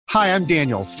Hi, I'm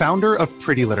Daniel, founder of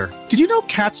Pretty Litter. Did you know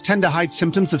cats tend to hide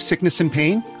symptoms of sickness and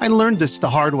pain? I learned this the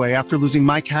hard way after losing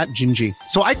my cat, Gingy.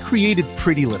 So I created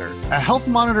Pretty Litter, a health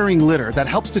monitoring litter that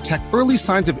helps detect early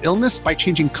signs of illness by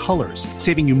changing colors,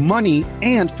 saving you money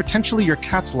and potentially your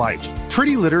cat's life.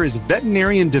 Pretty Litter is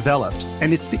veterinarian developed,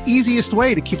 and it's the easiest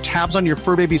way to keep tabs on your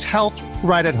fur baby's health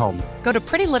right at home. Go to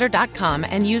prettylitter.com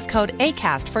and use code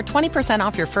ACAST for 20%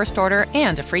 off your first order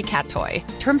and a free cat toy.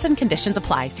 Terms and conditions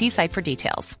apply. See site for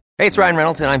details. Hey, it's Ryan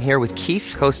Reynolds, and I'm here with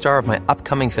Keith, co-star of my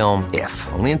upcoming film, If,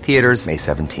 only in theaters May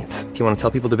 17th. Do you want to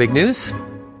tell people the big news?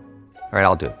 All right,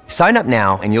 I'll do it. Sign up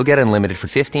now and you'll get unlimited for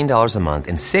 $15 a month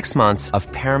and 6 months of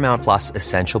Paramount Plus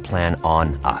Essential Plan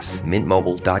on us.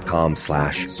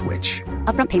 MintMobile.com/switch.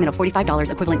 Upfront payment of $45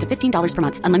 equivalent to $15 per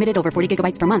month. Unlimited over 40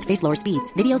 gigabytes per month. Face lower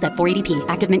speeds. Videos at 480p.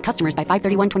 Active Mint customers by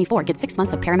 531.24 get 6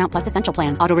 months of Paramount Plus Essential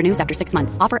Plan. Auto renews after 6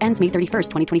 months. Offer ends May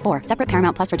 31st, 2024. Separate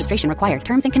Paramount Plus registration required.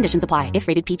 Terms and conditions apply if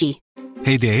rated PG.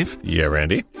 Hey, Dave. Yeah,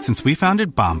 Randy? Since we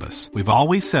founded Bombas, we've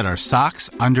always said our socks,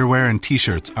 underwear, and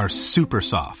T-shirts are super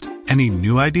soft. Any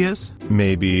new ideas?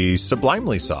 Maybe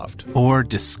sublimely soft. Or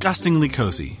disgustingly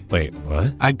cozy. Wait,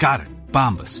 what? I got it.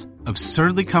 Bombas.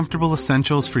 Absurdly comfortable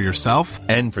essentials for yourself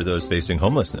and for those facing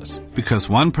homelessness. Because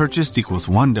one purchased equals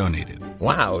one donated.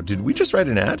 Wow, did we just write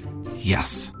an ad?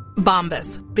 Yes.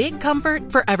 Bombas. Big comfort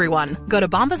for everyone. Go to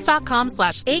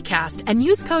bombas.com/ACAST and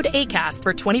use code ACAST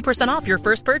for 20% off your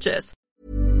first purchase.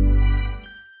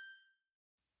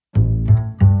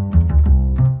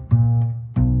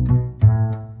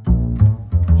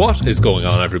 What is going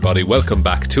on, everybody? Welcome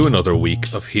back to another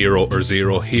week of Hero or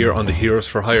Zero here on the Heroes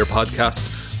for Hire podcast.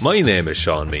 My name is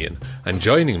Sean Meehan, and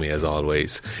joining me as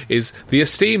always is the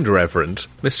esteemed Reverend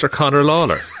Mr. Conor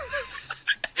Lawler.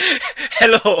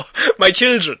 Hello, my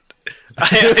children.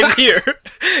 I'm here.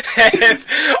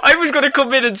 I was going to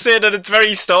come in and say that it's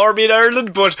very stormy in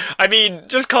Ireland, but I mean,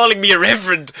 just calling me a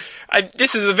reverend,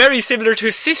 this is very similar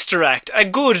to Sister Act, a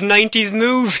good 90s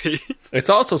movie. It's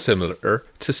also similar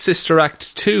to Sister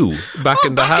Act 2, Back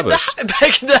in the Habit.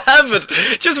 Back in the Habit.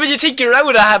 Just when you think you're out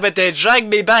of the habit, they drag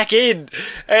me back in.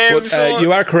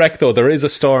 You are correct, though. There is a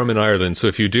storm in Ireland, so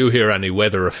if you do hear any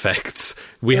weather effects,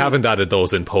 we haven't added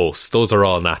those in post. Those are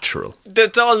all natural.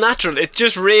 That's all natural. It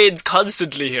just rains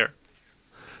constantly here.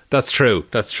 That's true,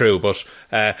 but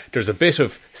there's a bit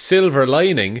of silver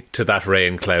lining to that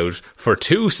rain cloud for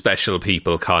two special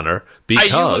people, Connor,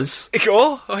 because...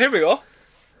 Oh, here we go.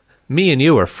 Me and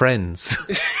you are friends.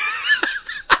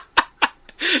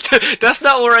 That's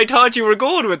not where I thought you were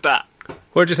going with that.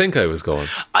 Where do you think I was going?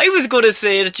 I was going to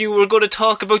say that you were going to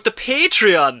talk about the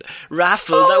Patreon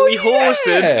raffle that we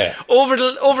hosted over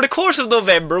the course of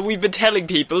November. We've been telling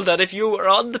people that if you are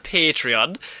on the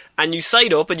Patreon and you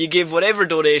sign up and you give whatever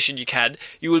donation you can,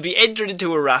 you will be entered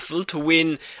into a raffle to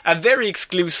win a very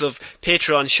exclusive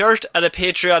Patreon shirt and a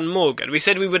Patreon mug. And we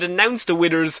said we would announce the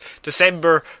winners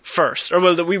December 1st. Or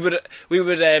well, that we would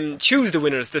choose the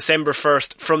winners December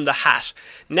 1st from the hat.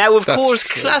 Now, of course,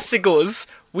 true. Classic us,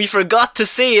 we forgot to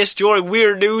say it during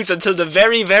Weird News until the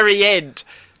very, very end.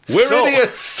 We're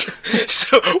idiots!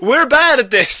 So, we're bad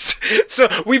at this. So,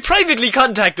 we privately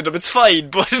contacted them, it's fine,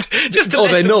 but just to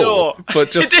let them know.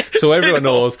 But just so everyone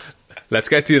knows, let's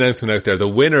get the announcement out there. The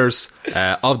winners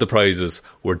of the prizes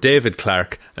were David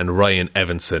Clark and Ryan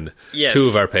Evanson, yes. Two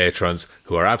of our patrons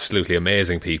who are absolutely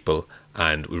amazing people,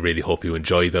 and we really hope you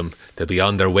enjoy them. They'll be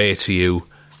on their way to you,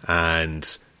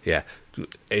 and yeah,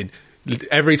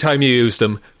 every time you use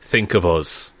them, think of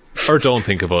us. Or don't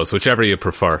think of us, whichever you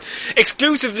prefer.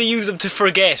 Exclusively use them to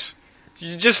forget.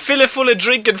 You just fill it full of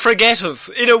drink and forget us.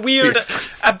 In a weird,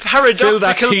 a paradoxical Fill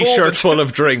that t-shirt moment. Full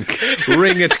of drink.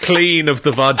 Wring it clean of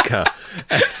the vodka.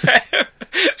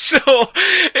 So,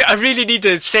 I really need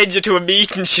to send you to a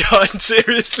meeting, Sean,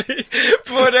 seriously.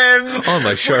 But, all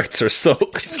my shirts are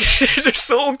soaked. They're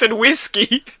soaked in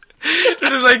whiskey. They're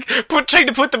just like, trying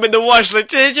to put them in the wash, like,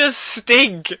 they just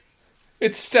stink.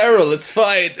 It's sterile, it's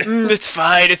fine. It's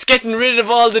fine, it's getting rid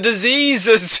of all the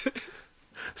diseases.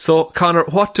 So, Connor,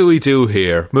 what do we do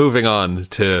here? Moving on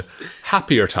to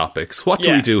happier topics. What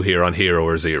do we do here on Hero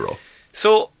or Zero?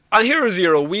 So, on Hero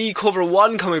Zero, we cover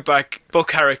one comic book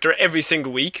character every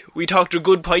single week. We talk their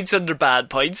good points and their bad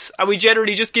points, and we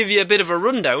generally just give you a bit of a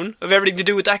rundown of everything to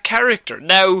do with that character.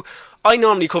 Now, I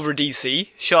normally cover DC,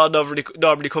 Sean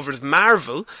normally covers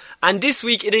Marvel, and this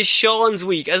week it is Sean's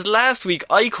week, as last week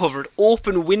I covered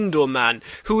Open Window Man,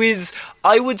 who is,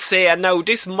 I would say, and now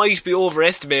this might be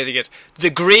overestimating it,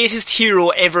 the greatest hero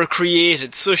ever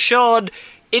created. So Sean,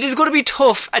 it is going to be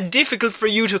tough and difficult for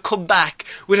you to come back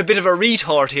with a bit of a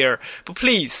retort here, but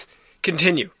please,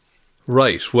 continue.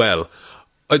 Right, well,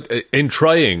 in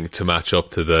trying to match up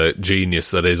to the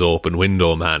genius that is Open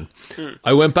Window Man,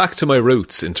 I went back to my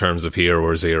roots in terms of Hero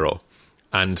or Zero,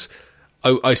 and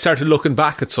I started looking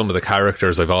back at some of the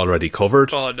characters I've already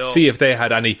covered, see if they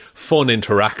had any fun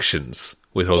interactions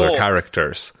with other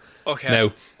characters. Okay.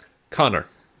 Now, Connor,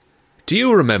 do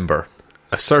you remember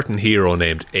a certain hero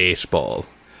named 8-Ball?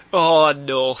 Oh,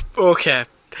 no. Okay.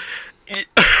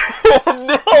 Oh,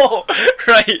 no!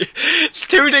 Right.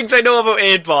 Two things I know about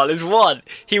 8-Ball is, one,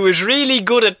 he was really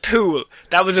good at pool.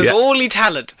 That was his only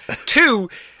talent. Two,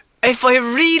 if I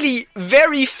really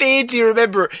very faintly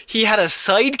remember, he had a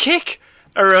sidekick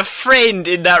or a friend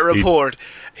in that report.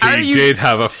 He did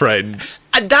have a friend.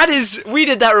 And that is, we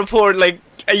did that report like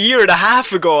a year and a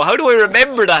half ago. How do I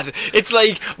remember that? It's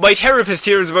like my therapist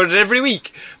hears about it every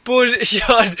week. But,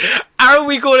 Sean, are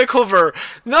we going to cover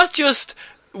not just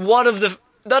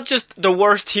the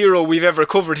worst hero we've ever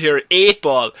covered here,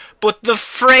 8-Ball, but the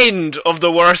friend of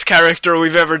the worst character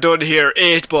we've ever done here,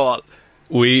 8-Ball?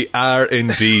 We are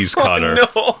indeed, Connor.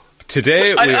 Oh, no.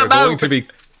 Today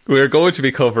we're going to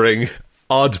be covering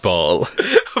Oddball.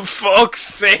 Fuck's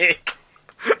sake.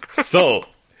 So,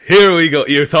 here we go.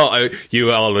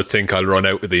 You always think I'll run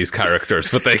out with these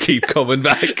characters, but they keep coming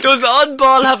back. Does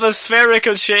Oddball have a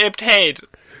spherical shaped head?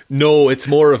 No, it's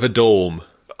more of a dome.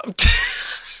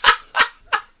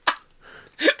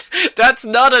 That's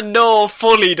not a no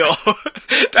fully, though.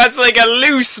 That's like a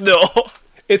loose no.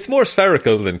 It's more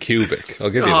spherical than cubic. I'll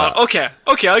give you that. Okay,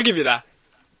 I'll give you that.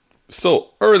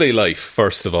 So, early life,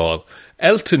 first of all.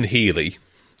 Elton Healy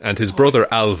and his brother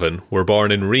Alvin were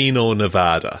born in Reno,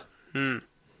 Nevada.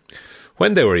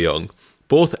 When they were young,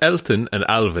 both Elton and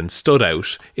Alvin stood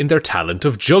out in their talent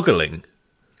of juggling.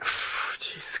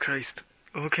 Jesus Christ.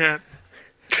 Okay.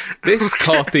 This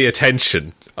caught the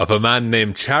attention of a man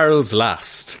named Charles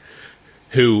Last,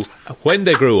 who, when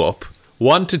they grew up,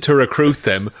 wanted to recruit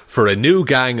them for a new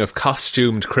gang of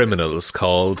costumed criminals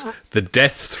called the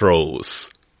Death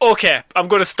Throes. Okay, I'm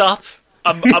going to stop.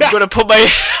 I'm going to put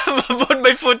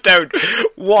my foot down.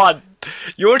 One,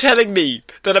 you're telling me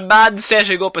that a man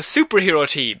setting up a superhero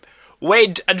team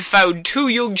went and found two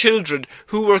young children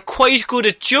who were quite good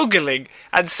at juggling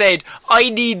and said,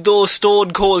 I need those stone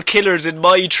cold killers in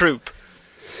my troupe.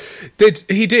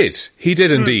 He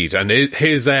did indeed, and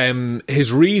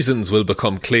his reasons will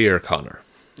become clear, Connor.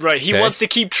 Right, he wants to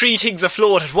keep three things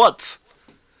afloat at once.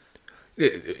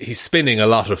 He's spinning a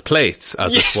lot of plates,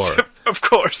 as it were. Of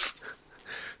course.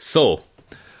 So,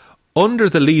 under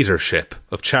the leadership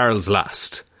of Charles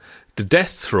Last, the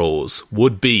Death Throes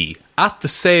would be, at the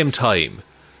same time,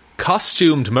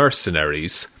 costumed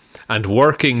mercenaries and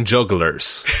working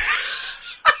jugglers.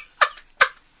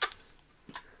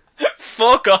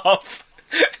 Fuck off.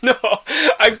 No,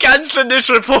 I'm cancelling this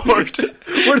report.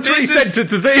 We're three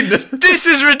sentences in. This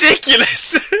is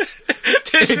ridiculous.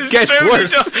 It gets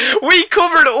worse. We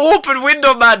covered Open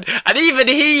Window Man, and even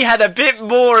he had a bit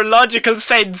more logical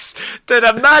sense than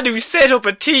a man who set up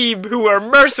a team who were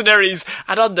mercenaries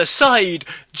and on the side,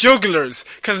 jugglers,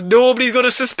 because nobody's going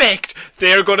to suspect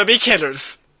they're going to be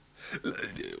killers.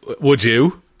 Would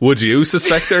you? Would you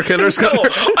suspect they're killers? No,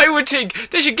 I would think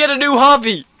they should get a new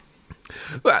hobby.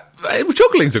 Well,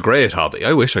 juggling's a great hobby.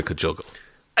 I wish I could juggle.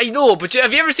 I know, but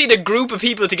have you ever seen a group of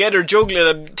people together juggling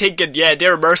and thinking, yeah,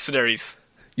 they're mercenaries?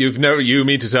 You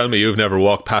mean to tell me you've never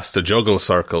walked past a juggle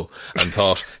circle and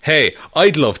thought, hey,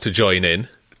 I'd love to join in?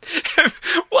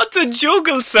 What's a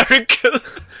juggle circle?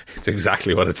 It's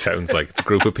exactly what it sounds like. It's a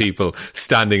group of people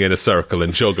standing in a circle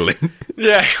and juggling.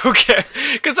 Yeah, okay.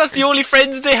 Because that's the only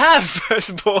friends they have, I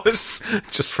suppose.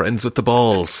 Just friends with the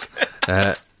balls.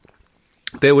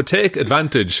 They would take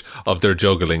advantage of their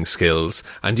juggling skills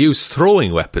and use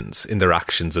throwing weapons in their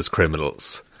actions as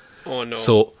criminals. Oh no.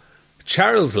 So,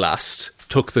 Charles Last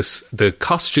took the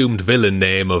costumed villain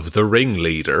name of the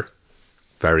Ringleader.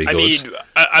 Very good. I mean,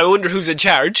 I wonder who's in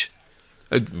charge.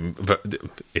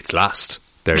 It's Last.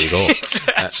 There you go. It's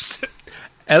Last.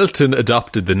 Elton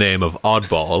adopted the name of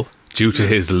Oddball due to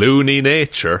his loony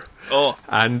nature. Oh.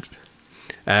 And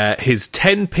his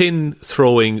 10-pin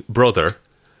throwing brother...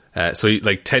 so,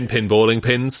 10-pin bowling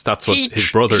pins, that's what his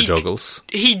brother juggles.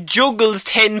 He juggles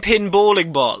 10-pin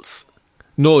bowling balls?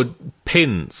 No,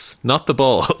 pins, not the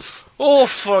balls. Oh,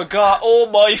 for God. Oh,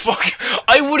 my fuck.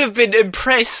 I would have been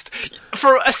impressed.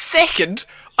 For a second,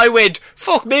 I went,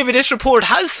 fuck, maybe this report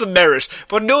has some merit.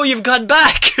 But no, you've gone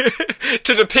back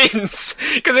to the pins.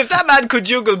 Because if that man could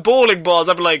juggle bowling balls,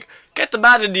 I'm like, get the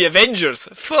man in the Avengers.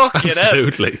 Fuck it out.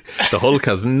 Absolutely. The Hulk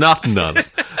has nothing on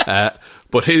it.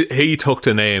 But he took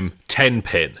the name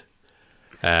 10-Pin.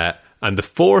 And the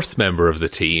fourth member of the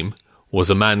team was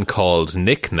a man called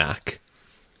Knick-Knack.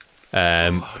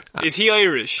 Is he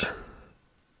Irish?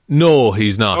 No,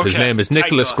 he's not. Okay, His name is thank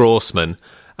Nicholas God. Grossman,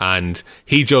 and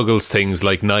he juggles things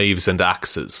like knives and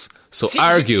axes. So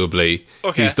arguably,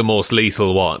 he's the most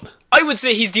lethal one. I would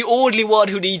say he's the only one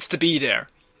who needs to be there.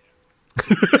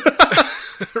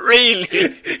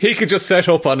 Really? He could just set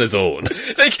up on his own.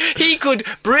 Like, he could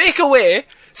break away,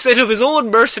 set up his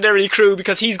own mercenary crew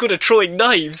because he's good at throwing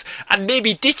knives, and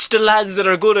maybe ditch the lads that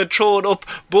are good at throwing up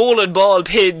bowling ball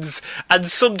pins and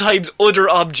sometimes other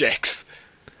objects.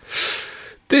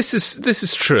 This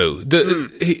is true.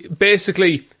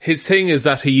 Basically, his thing is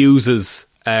that he uses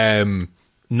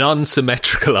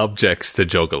non-symmetrical objects to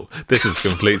juggle. This is a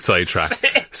complete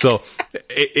sidetrack. So,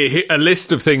 a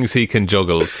list of things he can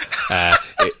juggle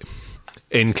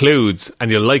includes, and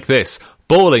you'll like this,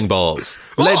 bowling balls,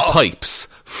 lead pipes,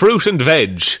 fruit and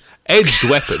veg, edged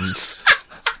weapons,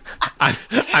 and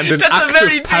an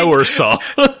active power saw.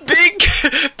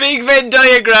 Big Venn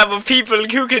diagram of people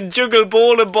who can juggle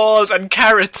bowling balls and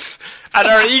carrots and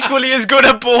are equally as good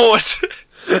at both.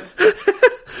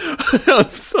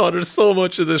 There's so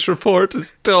much of this report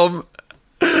is dumb.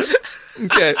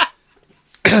 Okay.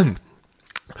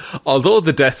 Although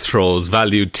the Death Throes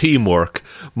valued teamwork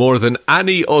more than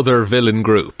any other villain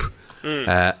group,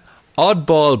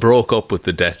 Oddball broke up with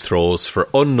the Death Throes for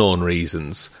unknown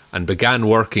reasons and began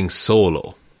working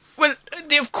solo. Well,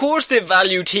 of course they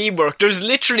value teamwork. There's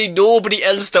literally nobody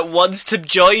else that wants to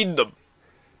join them.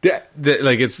 Yeah,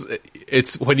 like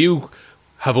it's when you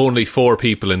have only 4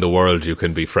 people in the world you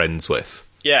can be friends with.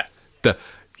 Yeah.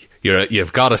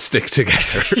 You've got to stick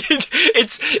together.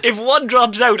 It's if one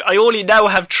drops out, I only now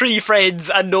have 3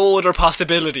 friends and no other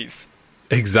possibilities.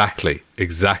 Exactly.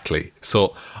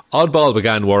 So Oddball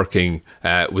began working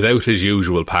without his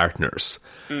usual partners.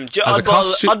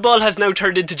 Oddball has now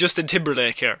turned into Justin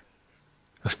Timberlake here.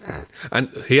 And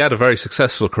he had a very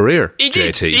successful career, He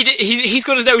did. JT. He's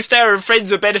going to now star in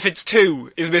Friends with Benefits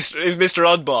 2, is Mr.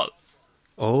 Oddball.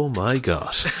 Oh my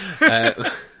God.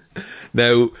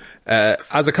 Now,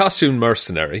 as a costume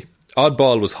mercenary,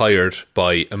 Oddball was hired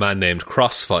by a man named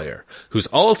Crossfire, who's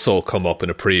also come up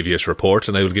in a previous report,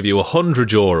 and I will give you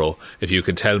 €100 if you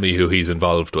can tell me who he's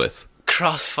involved with.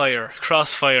 Crossfire.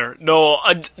 No,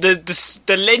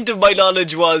 the length of my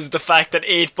knowledge was the fact that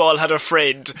 8-Ball had a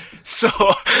friend. So,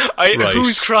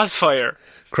 who's Crossfire?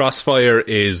 Crossfire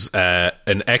is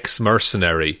an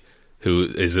ex-mercenary who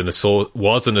is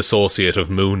was an associate of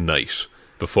Moon Knight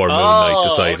before Moon Knight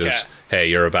decided, hey,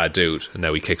 you're a bad dude, and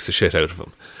now he kicks the shit out of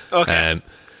him. Okay.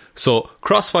 So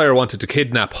Crossfire wanted to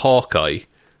kidnap Hawkeye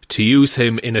to use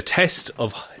him in a test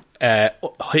of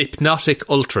hypnotic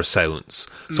ultrasounds.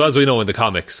 So as we know in the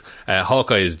comics,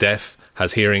 Hawkeye is deaf,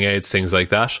 has hearing aids, things like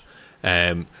that.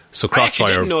 So Crossfire... I actually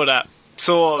didn't know that.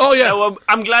 So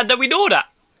I'm glad that we know that.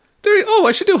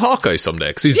 I should do Hawkeye someday,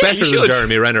 because he's better than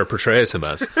Jeremy Renner portrays him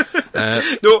as.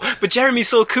 No, but Jeremy's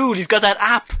so cool, he's got that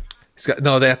app.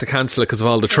 They had to cancel it because of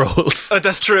all the trolls. Oh,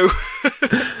 that's true.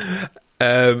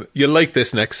 You'll like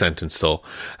this next sentence, though.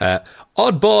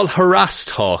 Oddball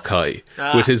harassed Hawkeye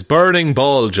with his burning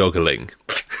ball juggling.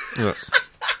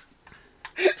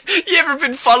 You ever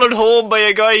been followed home by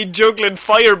a guy juggling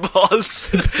fireballs?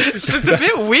 It's a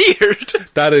bit weird.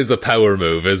 That is a power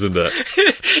move, isn't it?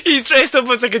 He's dressed up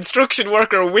as a construction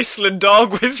worker whistling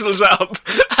dog whistles at him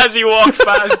as he walks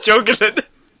past juggling.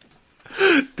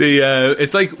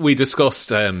 It's like we discussed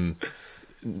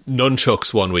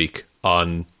nunchucks one week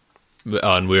on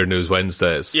Weird News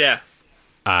Wednesdays. Yeah.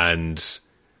 And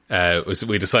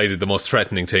we decided the most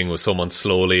threatening thing was someone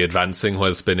slowly advancing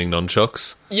while spinning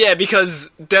nunchucks. Yeah, because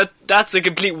that's a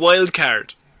complete wild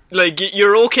card. Like,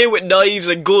 you're okay with knives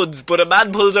and guns, but a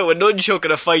man pulls out a nunchuck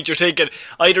in a fight, you're thinking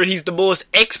either he's the most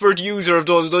expert user of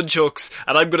those nunchucks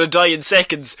and I'm going to die in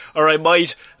seconds, or I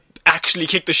might actually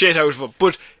kick the shit out of him.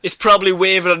 But it's probably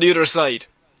waving on the other side.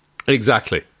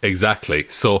 Exactly.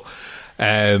 So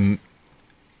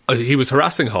he was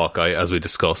harassing Hawkeye, as we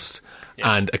discussed,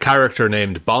 and a character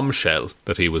named Bombshell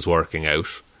that he was working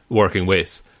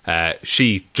with,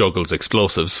 she juggles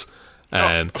explosives.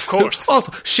 Of course.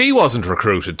 Also, she wasn't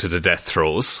recruited to the Death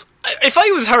Throes. If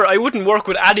I was her, I wouldn't work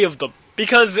with any of them.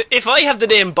 Because if I have the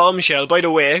name Bombshell, by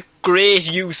the way,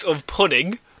 great use of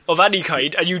pudding of any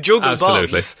kind, and you juggle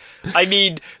bombs, I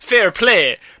mean, fair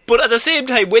play. But at the same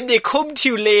time, when they come to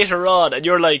you later on and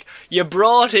you're like, you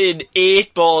brought in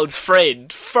 8-Ball's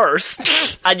friend first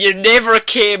and you never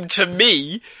came to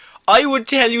me, I would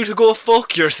tell you to go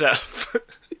fuck yourself.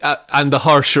 And the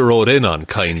horse you rode in on,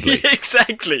 kindly.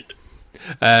 Exactly.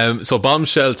 So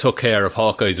Bombshell took care of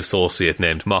Hawkeye's associate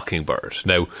named Mockingbird.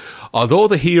 Now, although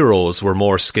the heroes were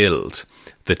more skilled,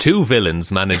 the two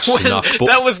villains managed to knock...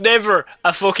 That was never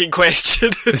a fucking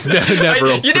question. It's never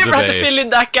up You for never had to debate. fill in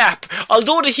that gap.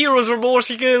 Although the heroes were more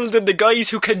skilled than the guys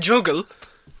who can juggle...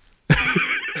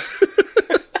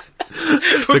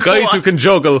 The guys who can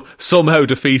juggle somehow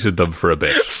defeated them for a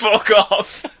bit. Fuck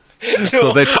off.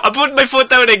 No, I'm putting my foot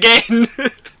down again.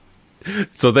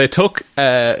 So they took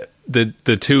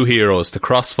the two heroes to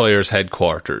Crossfire's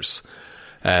headquarters.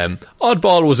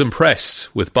 Oddball was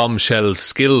impressed with Bombshell's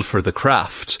skill for the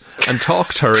craft and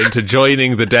talked her into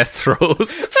joining the death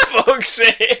throes. Fuck's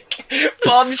sake.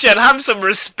 Bombshell, have some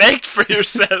respect for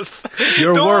yourself.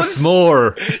 You're worth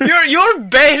more. You're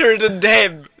better than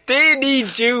them. They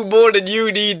need you more than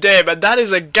you need them, and that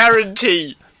is a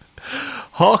guarantee.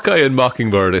 Hawkeye and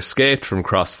Mockingbird escaped from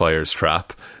Crossfire's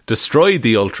trap, destroyed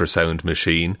the ultrasound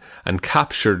machine, and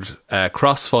captured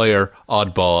Crossfire,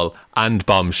 Oddball, and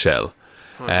Bombshell.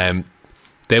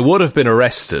 They would have been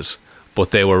arrested,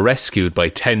 but they were rescued by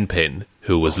Tenpin,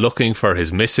 who was looking for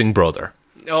his missing brother.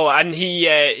 Oh, and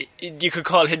he, you could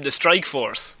call him the Strike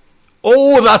Force.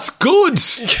 Oh, that's good!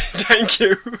 Thank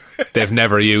you. They've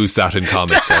never used that in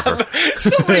comics ever.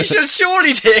 Somebody should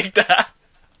surely take that.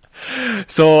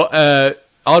 So,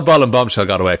 Oddball and Bombshell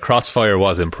got away. Crossfire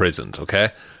was imprisoned,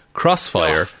 okay?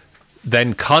 Crossfire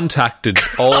then contacted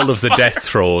all of the death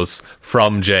throes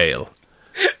from jail.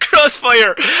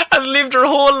 Crossfire has lived her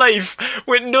whole life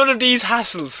with none of these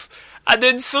hassles. And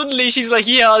then suddenly she's like,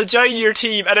 yeah, I'll join your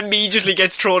team, and immediately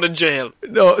gets thrown in jail.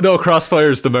 No,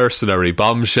 Crossfire's the mercenary.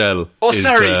 Bombshell is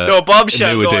Bombshell. new No,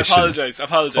 I addition. apologise.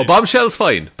 Oh, Bombshell's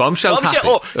fine. Bombshell's happy.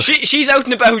 Oh, she's out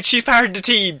and about. She's part of the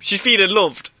team. She's feeling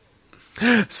loved.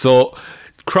 So,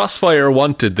 Crossfire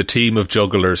wanted the team of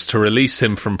jugglers to release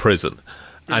him from prison,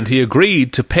 and he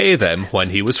agreed to pay them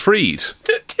when he was freed.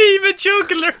 The team of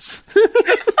jugglers.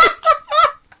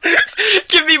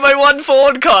 Give me my one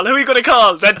phone call. Who are you going to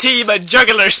call? The team of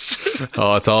jugglers.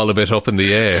 Oh, it's all a bit up in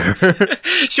the air.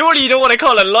 Surely you don't want to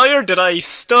call a lawyer? Did I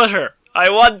stutter? I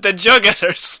want the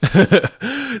jugglers.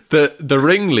 The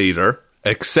ringleader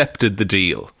accepted the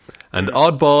deal, and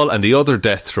Oddball and the other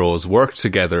death throes worked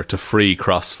together to free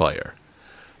Crossfire.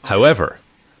 However,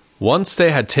 once they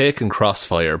had taken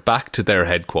Crossfire back to their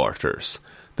headquarters,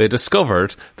 they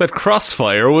discovered that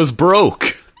Crossfire was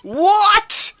broke.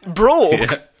 What? Broke?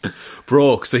 Yeah.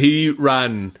 Broke. So he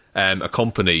ran a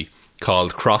company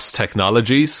called Cross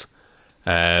Technologies,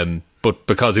 but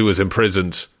because he was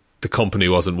imprisoned, the company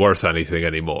wasn't worth anything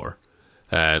anymore.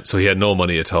 So he had no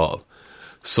money at all.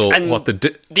 So and what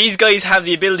these guys have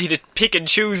the ability to pick and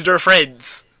choose their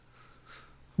friends.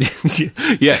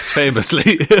 Yes,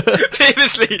 famously.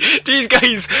 Famously, these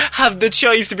guys have the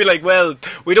choice to be like, well,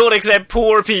 we don't accept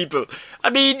poor people. I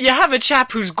mean, you have a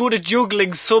chap who's good at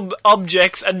juggling some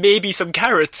objects and maybe some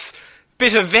carrots.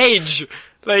 Bit of veg.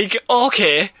 Like,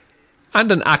 okay.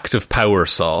 And an active power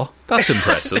saw. That's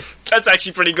impressive. That's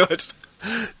actually pretty good.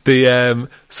 The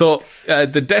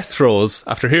death throes,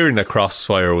 after hearing that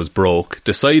Crossfire was broke,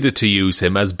 decided to use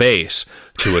him as bait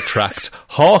to attract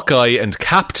Hawkeye and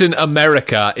Captain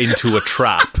America into a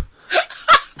trap.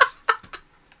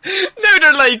 Now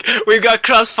they're like, we've got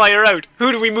Crossfire out.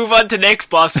 Who do we move on to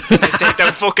next, boss? Let's take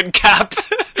that fucking Cap.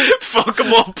 Fuck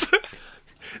him up.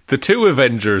 The two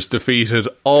Avengers defeated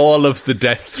all of the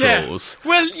death throes. Yeah.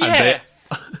 Well, yeah.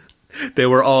 And they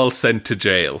were all sent to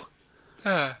jail.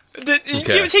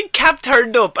 You think Cap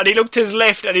turned up and he looked to his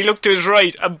left and he looked to his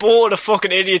right and both the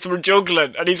fucking idiots were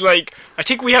juggling and he's like, I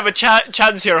think we have a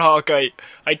chance here, Hawkeye.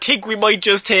 I think we might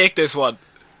just take this one.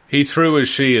 He threw his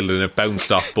shield and it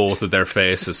bounced off both of their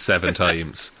faces 7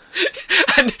 times.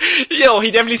 And,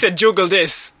 he definitely said juggle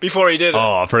this before he did it.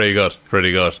 Oh, pretty good.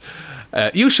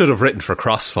 You should have written for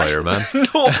Crossfire, man. No,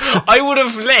 I would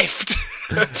have left.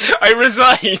 I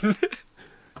resign.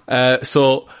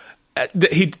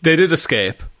 They did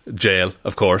escape jail,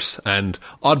 of course, and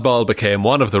Oddball became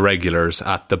one of the regulars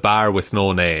at the bar with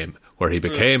no name, where he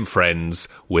became friends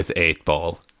with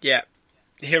 8-Ball. Yeah.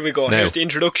 Here we go. Now, here's the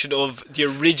introduction of the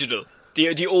original, the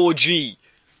OG.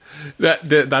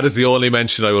 That is the only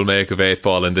mention I will make of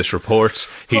 8-Ball in this report.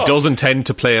 He doesn't tend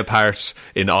to play a part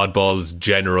in Oddball's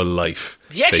general life.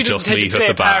 He actually doesn't tend to play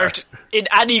a part in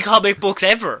any comic books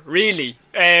ever, really.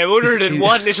 Other than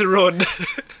one little run.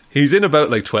 He's in about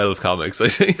 12 comics, I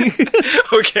think.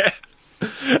 Okay.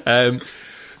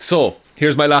 So,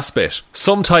 here's my last bit.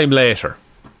 Sometime later,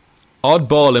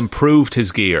 Oddball improved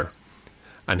his gear,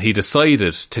 and he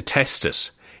decided to test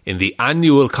it in the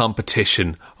annual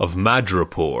competition of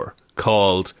Madripoor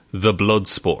called the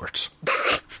Bloodsport.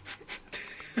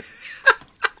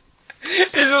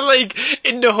 Is just like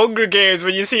in the Hunger Games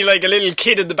when you see like a little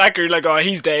kid in the background, you're like, oh,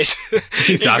 he's dead.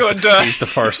 He's the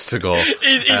first to go.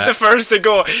 He's the first to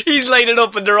go. He's lining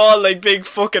up and they're all like big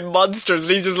fucking monsters,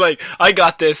 and he's just like, I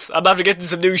got this. I'm after getting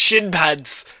some new shin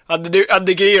pads on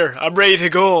the gear. I'm ready to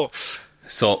go.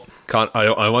 So,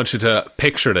 I want you to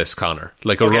picture this, Connor,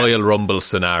 like a Royal Rumble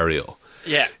scenario.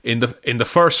 Yeah. In the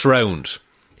first round,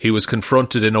 he was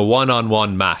confronted in a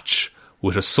one-on-one match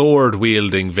with a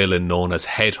sword-wielding villain known as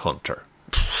Headhunter.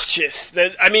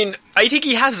 Jeez, I mean, I think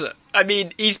he has it. I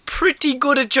mean, he's pretty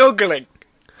good at juggling.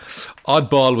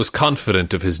 Oddball was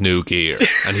confident of his new gear,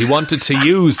 and he wanted to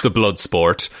use the blood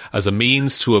sport as a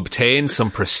means to obtain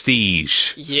some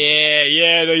prestige.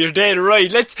 Yeah, no, you're dead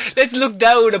right. Let's look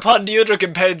down upon the other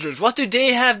competitors. What do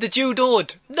they have that you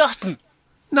don't? Nothing.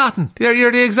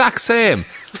 You're the exact same.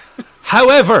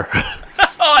 However...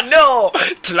 Oh no!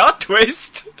 Plot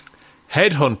twist!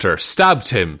 Headhunter stabbed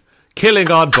him, killing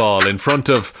Oddball in front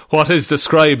of what is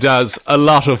described as a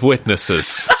lot of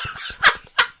witnesses.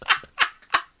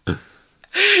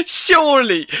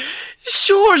 Surely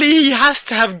he has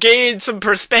to have gained some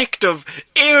perspective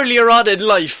earlier on in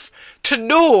life to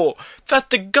know that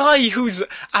the guy who's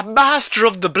a master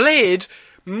of the blade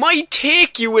might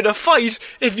take you in a fight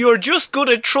if you're just good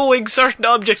at throwing certain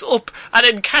objects up and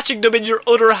then catching them in your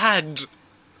other hand.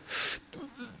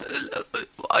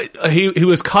 He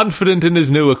was confident in his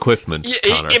new equipment,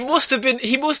 Connor. He must have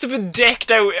been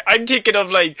decked out. I'm thinking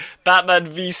of like Batman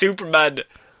v Superman,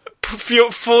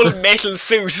 full metal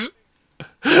suit.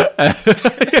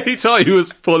 He thought he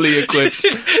was fully equipped.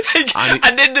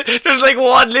 And then there's like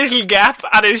one little gap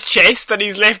at his chest and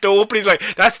he's left open. He's like,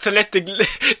 that's to let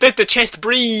the chest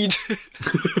breathe.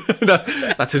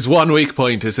 That's his one weak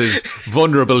point, is his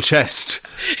vulnerable chest.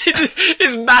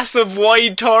 His massive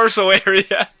wide torso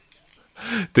area.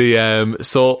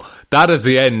 So that is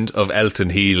the end of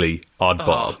Elton Healy,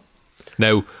 Oddball.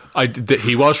 Now,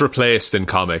 he was replaced in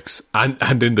comics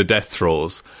and in the death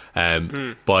throes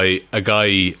by a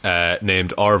guy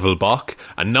named Orville Bock,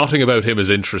 and nothing about him is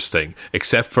interesting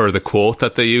except for the quote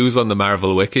that they use on the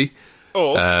Marvel Wiki.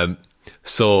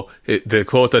 So the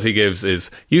quote that he gives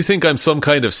is, "You think I'm some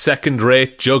kind of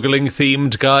second-rate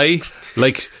juggling-themed guy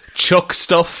like Chuck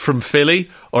Stuff from Philly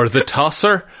or the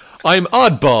Tosser? I'm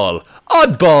Oddball,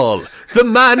 the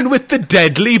man with the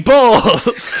deadly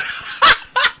balls."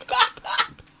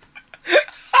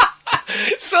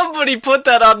 Somebody put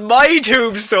that on my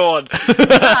tombstone.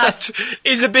 That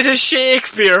is a bit of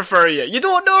Shakespeare for you. You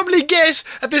don't normally get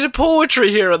a bit of poetry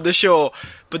here on the show,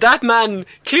 but that man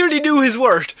clearly knew his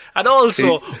worth and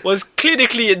also was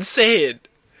clinically insane.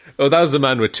 Oh, that was a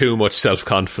man with too much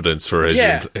self-confidence for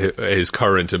his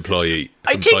current employee.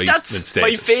 I think that's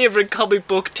my favourite comic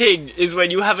book thing, is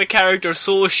when you have a character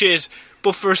so shit,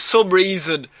 but for some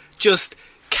reason just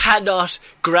cannot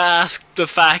grasp the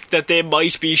fact that they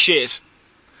might be shit.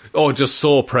 Oh, just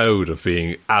so proud of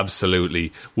being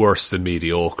absolutely worse than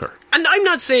mediocre. And I'm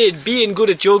not saying being good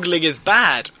at juggling is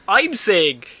bad. I'm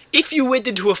saying if you went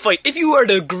into a fight, if you were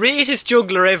the greatest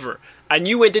juggler ever, and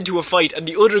you went into a fight and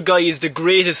the other guy is the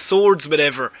greatest swordsman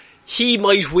ever, he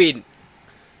might win.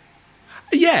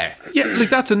 Yeah, like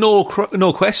that's a no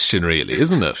question, really,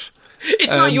 isn't it?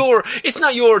 It's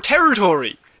not your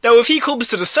territory. Now, if he comes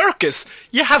to the circus,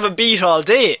 you have a beat all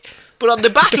day. But on the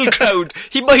battleground,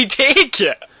 he might take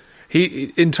you.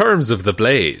 In terms of the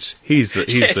blade, he's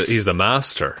the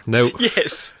master. Now,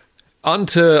 yes. On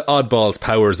to Oddball's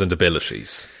powers and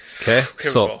abilities. Okay,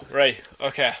 Here we go. Right.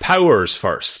 Okay. Powers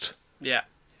first. Yeah.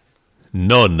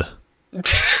 None.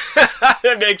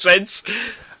 That makes sense.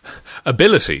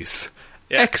 Abilities.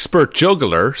 Yeah. Expert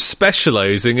juggler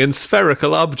specialising in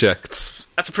spherical objects.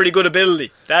 That's a pretty good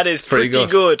ability. That is pretty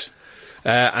good.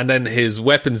 And then his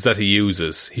weapons that he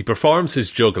uses. He performs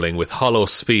his juggling with hollow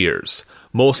spheres,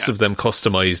 most of them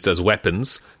customised as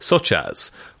weapons, such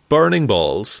as burning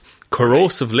balls,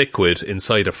 corrosive liquid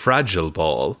inside a fragile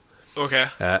ball,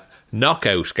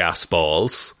 knockout gas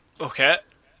balls,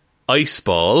 ice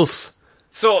balls.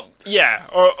 So, yeah,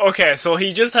 so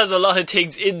he just has a lot of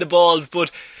things in the balls, but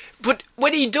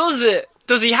when he does it,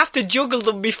 does he have to juggle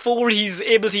them before he's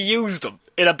able to use them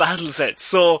in a battle set?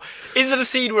 So, is it a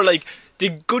scene where, like, the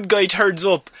good guy turns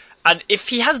up, and if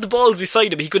he has the balls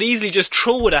beside him, he could easily just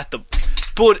throw it at them,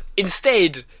 but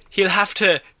instead, he'll have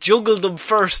to juggle them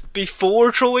first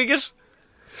before throwing it?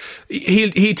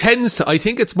 He tends to, I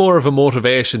think it's more of a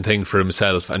motivation thing for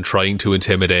himself and trying to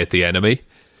intimidate the enemy.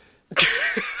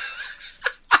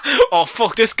 Oh,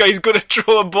 fuck, this guy's good at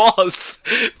throwing balls.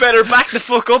 Better back the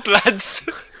fuck up, lads.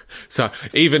 So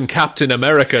even Captain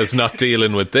America's not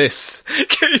dealing with this.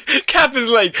 Cap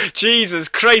is like, Jesus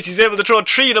Christ, he's able to throw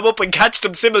 3 of them up and catch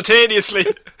them simultaneously.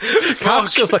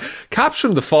 Cap's just like, Cap's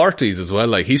from the 40s as well.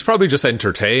 Like, he's probably just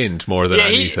entertained more than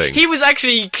anything. He was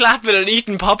actually clapping and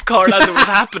eating popcorn as it was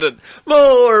happening.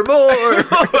 More.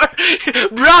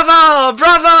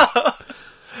 Bravo.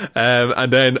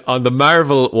 And then on the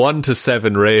Marvel 1 to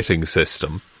 7 rating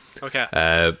system. Okay.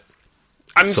 I'm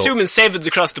assuming 7's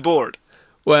across the board.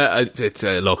 Well, it's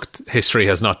look, history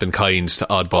has not been kind to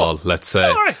Oddball, let's say.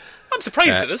 All right. I'm surprised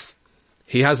at this.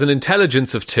 He has an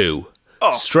intelligence of 2,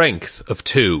 strength of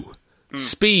 2,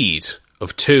 speed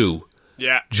of 2,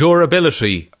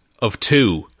 durability of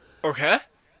 2, okay,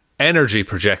 energy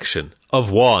projection of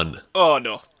 1. Oh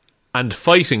no. And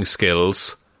fighting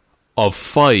skills of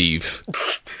 5.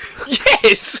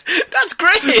 Yes, that's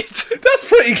great. That's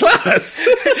pretty class.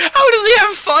 How does he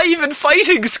have 5 in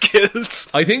fighting skills?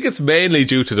 I think it's mainly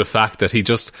due to the fact that he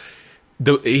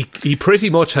pretty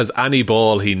much has any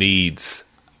ball he needs,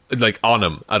 like, on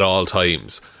him at all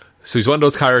times. So he's one of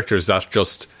those characters that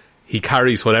just, he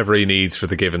carries whatever he needs for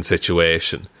the given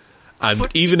situation. And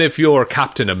even if you're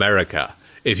Captain America,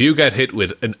 if you get hit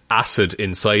with an acid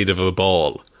inside of a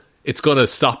ball, it's going to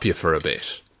stop you for a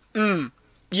bit.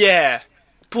 Yeah,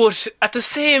 but at the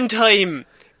same time,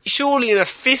 surely in a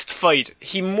fist fight,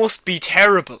 he must be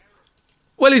terrible.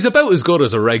 Well, he's about as good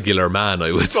as a regular man,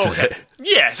 I would say.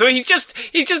 Yeah, so he's just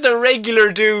a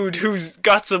regular dude who's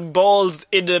got some balls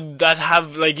in him that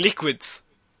have, like, liquids.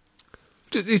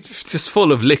 He's just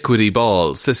full of liquidy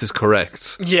balls, this is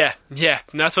correct. Yeah,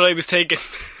 that's what I was thinking.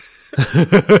 So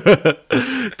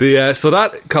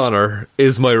that, Connor,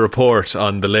 is my report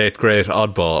on the late, great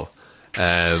Oddball.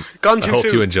 Gone too soon. I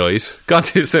hope you enjoyed. Gone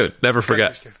too soon. Never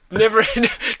forget. Never.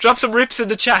 Drop some rips in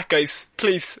the chat, guys,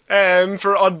 please.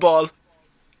 For Oddball.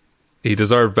 He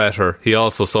deserved better. He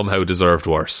also somehow deserved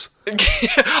worse.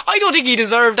 I don't think he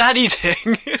deserved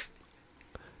anything.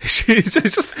 He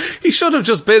should have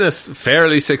just been a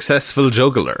fairly successful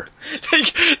juggler.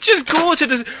 Like, just go to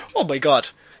the... Oh my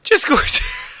god. Just go to...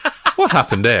 What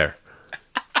happened there?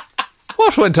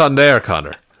 What went on there,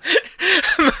 Connor?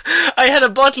 I had a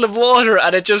bottle of water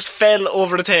and it just fell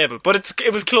over the table, but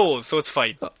it was closed, so it's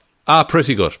fine.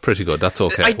 Pretty good. That's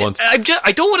okay. I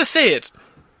don't want to say it,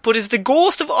 but is the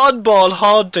ghost of Oddball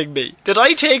haunting me? Did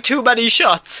I take too many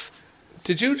shots?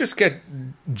 Did you just get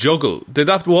juggled? Did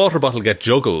that water bottle get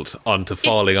juggled onto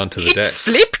falling onto the desk?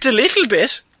 It flipped a little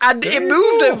bit, and it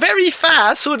moved very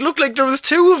fast, so it looked like there was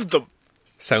 2 of them.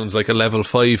 Sounds like a level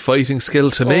 5 fighting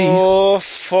skill to me. Oh,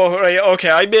 fuck. Right,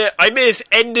 okay, I may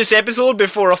end this episode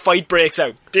before a fight breaks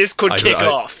out. This could kick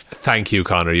off. Thank you,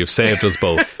 Connor. You've saved us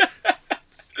both.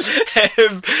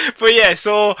 But yeah,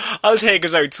 so I'll take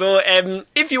us out. So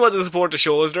if you want to support the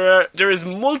shows, there is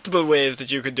multiple ways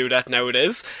that you can do that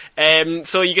nowadays.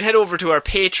 So you can head over to our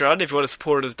Patreon if you want to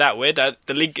support us that way. The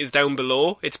link is down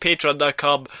below. It's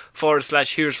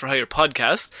patreon.com/Heroes for Hire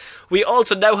podcast. We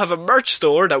also now have a merch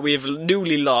store that we've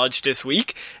newly launched this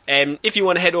week. If you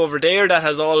want to head over there, that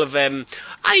has all of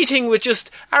anything with just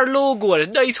our logo on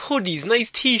it. Nice hoodies, nice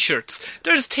t-shirts.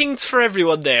 There's things for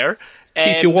everyone there.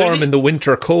 Keep you warm in the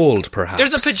winter cold, perhaps.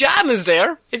 There's a pyjamas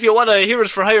there, if you want a Heroes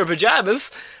for Hire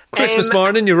pyjamas. Christmas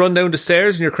morning, you run down the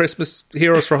stairs in your Christmas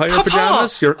Heroes for Hire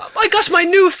pyjamas. I got my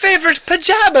new favourite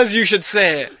pyjamas, you should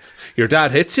say. Your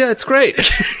dad hits you, it's great.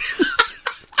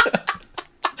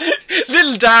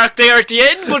 Little dark there at the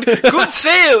end, but good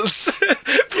sales.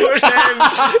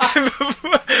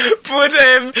 But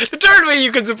the third way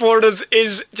you can support us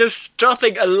is just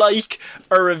dropping a like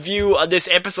or review on this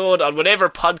episode on whatever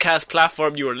podcast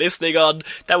platform you are listening on.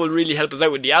 That will really help us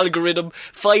out with the algorithm.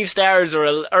 5 stars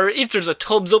or if there's a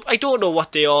thumbs up. I don't know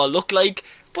what they all look like,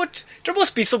 but there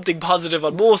must be something positive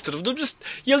on most of them.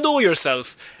 You'll know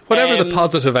yourself. Whatever the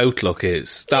positive outlook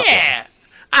is. That one.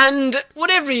 And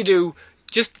whatever you do,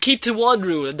 just keep to one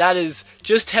rule, and that is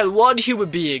just tell one human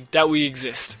being that we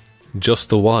exist. Just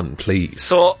the one, please.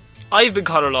 So, I've been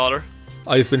Conor Lawler.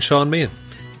 I've been Sean Meehan.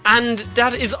 And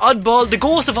that is Oddball. The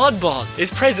ghost of Oddball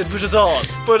is present with us all.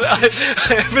 But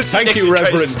thank you,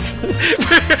 Reverend.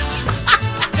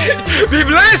 Be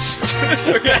blessed.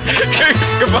 Okay.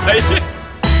 Goodbye.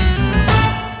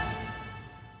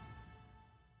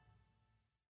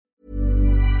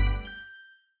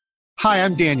 Hi,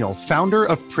 I'm Daniel, founder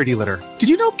of Pretty Litter. Did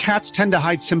you know cats tend to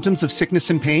hide symptoms of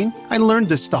sickness and pain? I learned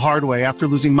this the hard way after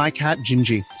losing my cat,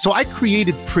 Gingy. So I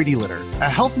created Pretty Litter, a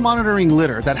health monitoring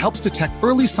litter that helps detect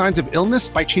early signs of illness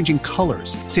by changing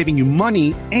colors, saving you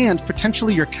money and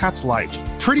potentially your cat's life.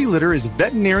 Pretty Litter is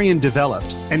veterinarian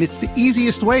developed, and it's the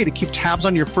easiest way to keep tabs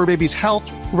on your fur baby's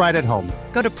health right at home.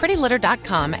 Go to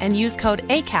prettylitter.com and use code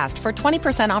ACAST for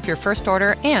 20% off your first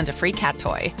order and a free cat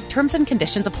toy. Terms and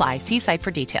conditions apply. See site for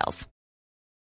details.